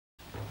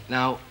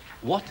Now,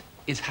 what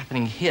is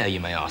happening here, you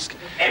may ask?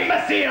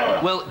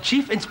 Imbecile! Well,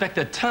 Chief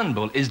Inspector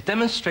Turnbull is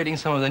demonstrating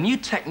some of the new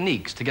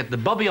techniques to get the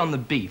Bobby on the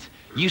beat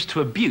used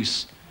to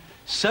abuse,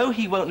 so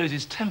he won't lose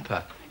his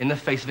temper in the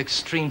face of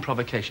extreme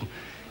provocation.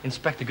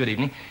 Inspector, good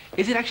evening.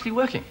 Is it actually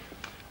working?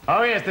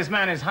 Oh, yes, this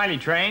man is highly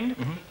trained.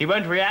 He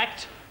won't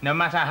react, no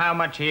matter how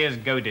much he is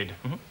goaded.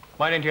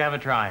 Why don't you have a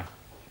try?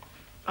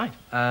 Right.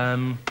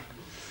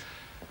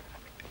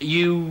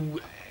 You...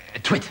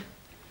 twit.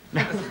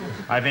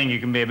 I think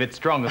you can be a bit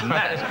stronger than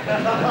that.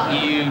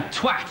 You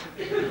twat.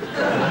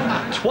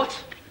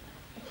 Twat?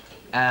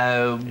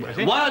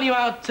 Why aren't you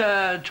out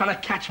trying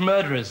to catch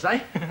murderers, eh?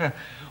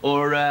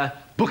 Or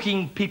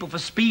booking people for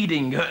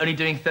speeding, only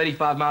doing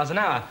 35 miles an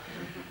hour?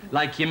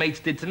 Like your mates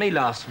did to me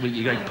last week,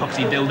 you great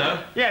poxy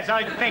dildo. Yes,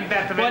 I think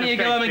that's a bit... Why don't you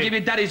go home and give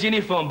your daddy's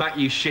uniform back,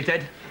 you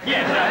shithead?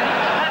 Yes,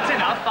 that's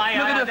enough.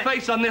 Look at the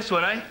face on this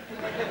one, eh?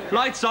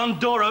 Lights on,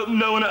 door open,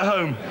 no one at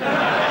home.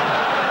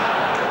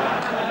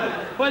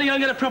 Why don't you go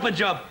and get a proper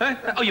job, eh?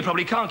 Oh, you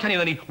probably can't, can you?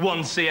 Only one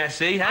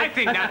CSE, eh? I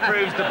think that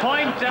proves the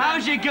point.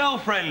 How's your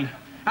girlfriend?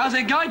 How's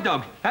her guide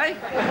dog, eh?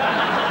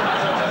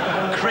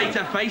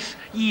 Crater face,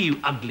 you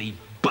ugly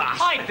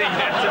bastard. I think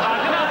that's about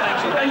enough,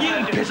 actually. And you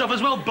can piss off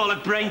as well,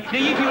 bollock brain. Now,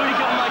 you've really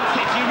got my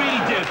tits, you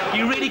really do.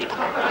 You really...